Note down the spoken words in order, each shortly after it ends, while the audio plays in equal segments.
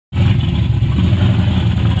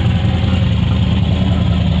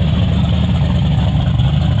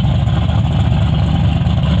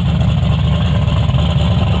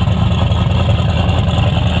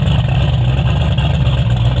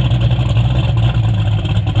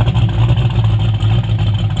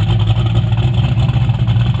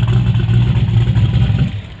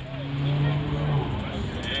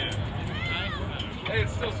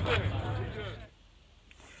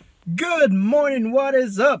morning, what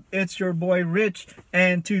is up? It's your boy Rich,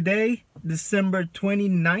 and today, December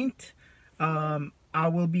 29th, I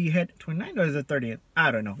will be 29th or is it 30th?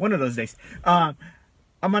 I don't know, one of those days. I'm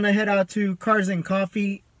gonna head out to Cars and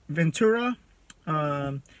Coffee Ventura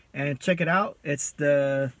and check it out. It's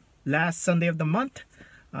the last Sunday of the month.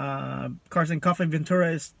 Cars and Coffee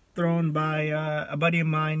Ventura is thrown by a buddy of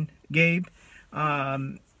mine, Gabe.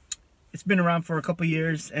 It's been around for a couple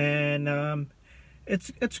years, and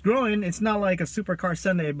it's growing. It's not like a supercar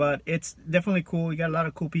Sunday, but it's definitely cool. You got a lot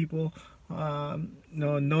of cool people.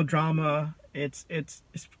 No drama. It's a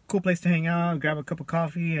cool place to hang out, grab a cup of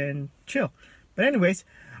coffee, and chill. But anyways,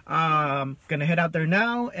 gonna head out there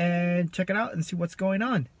now and check it out and see what's going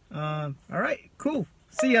on. All right, cool.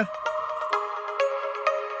 See ya.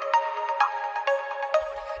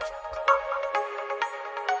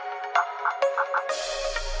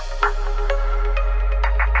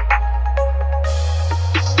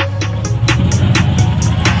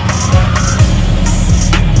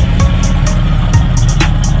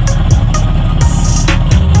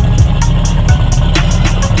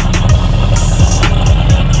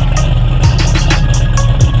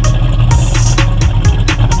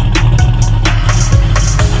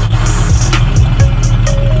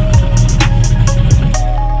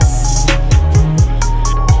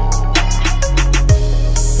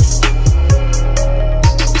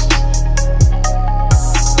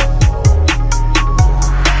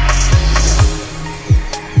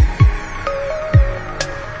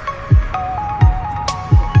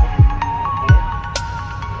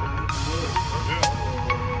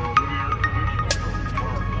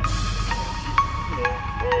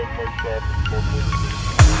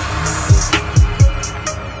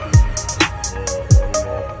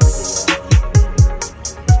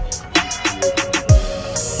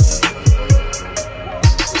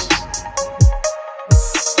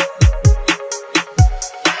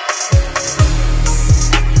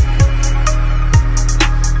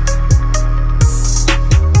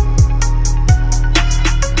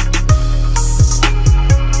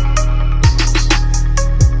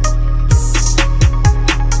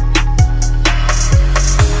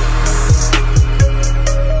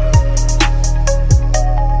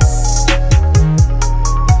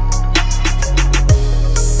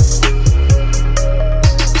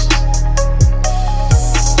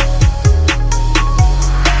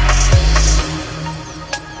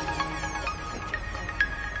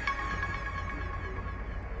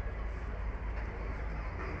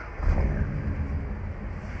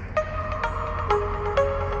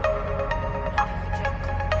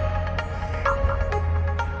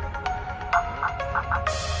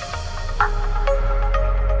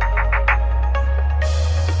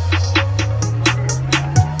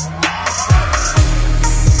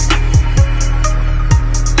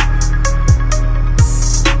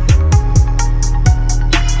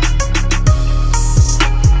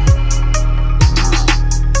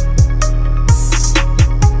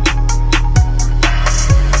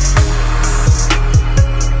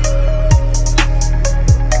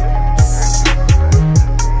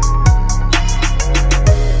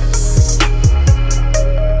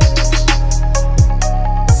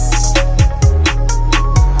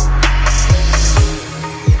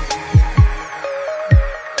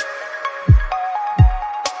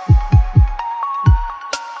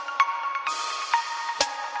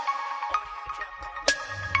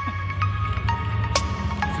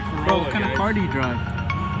 Bro, what kind of car do you drive?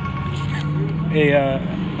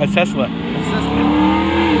 A Tesla. A Tesla.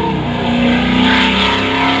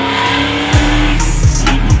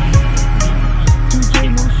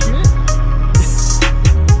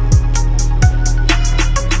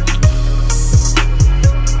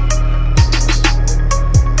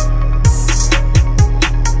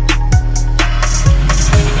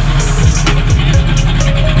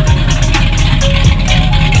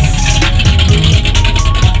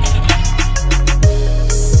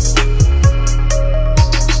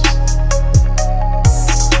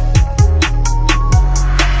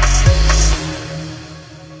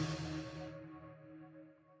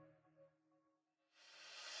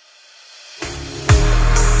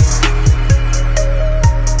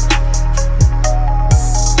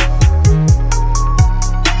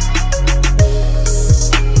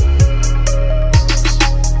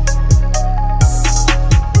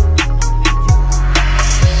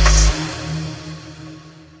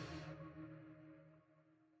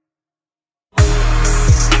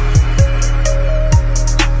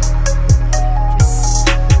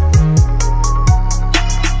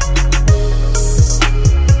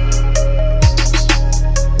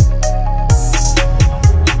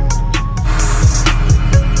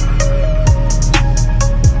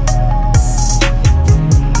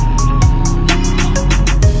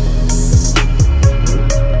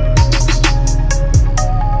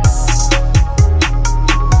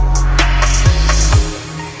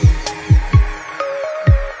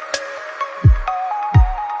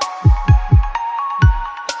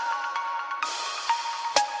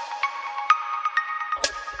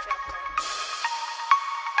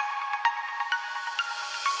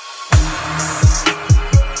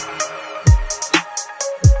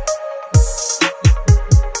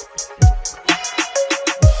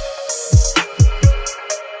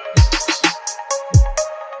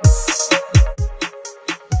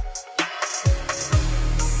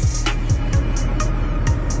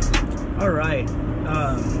 All right,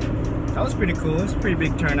 that was pretty cool. It's a pretty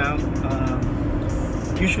big turnout.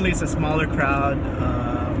 Usually it's a smaller crowd,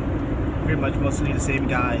 pretty much mostly the same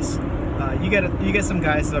guys. You get some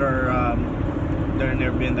guys that are that have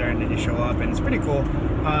never been there and then they show up, and it's pretty cool.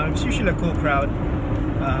 It's usually a cool crowd,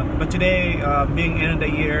 but today, being end of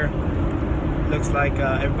the year, looks like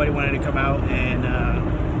everybody wanted to come out and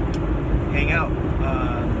hang out.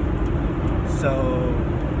 So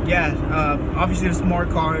yeah, obviously there's more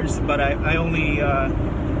cars, but I only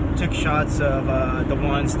took shots of the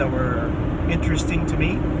ones that were interesting to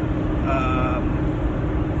me.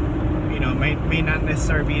 You know, may not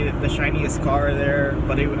necessarily be the shiniest car there,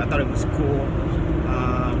 but I thought it was cool.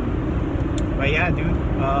 But yeah, dude,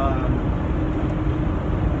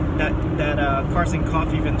 that Cars and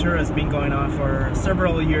Coffee Ventura has been going on for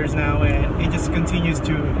several years now, and it just continues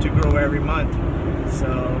to grow every month.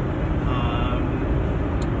 So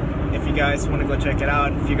if you guys want to go check it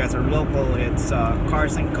out, if you guys are local, it's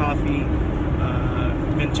Cars and Coffee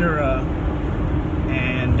Ventura,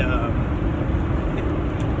 and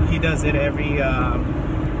he does it every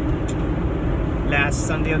last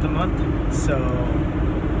Sunday of the month. So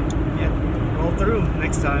yeah, roll through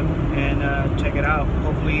next time and check it out.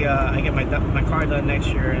 Hopefully I get my car done next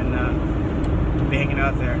year and be hanging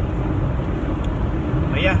out there.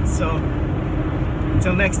 But yeah, so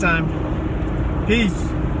until next time, peace.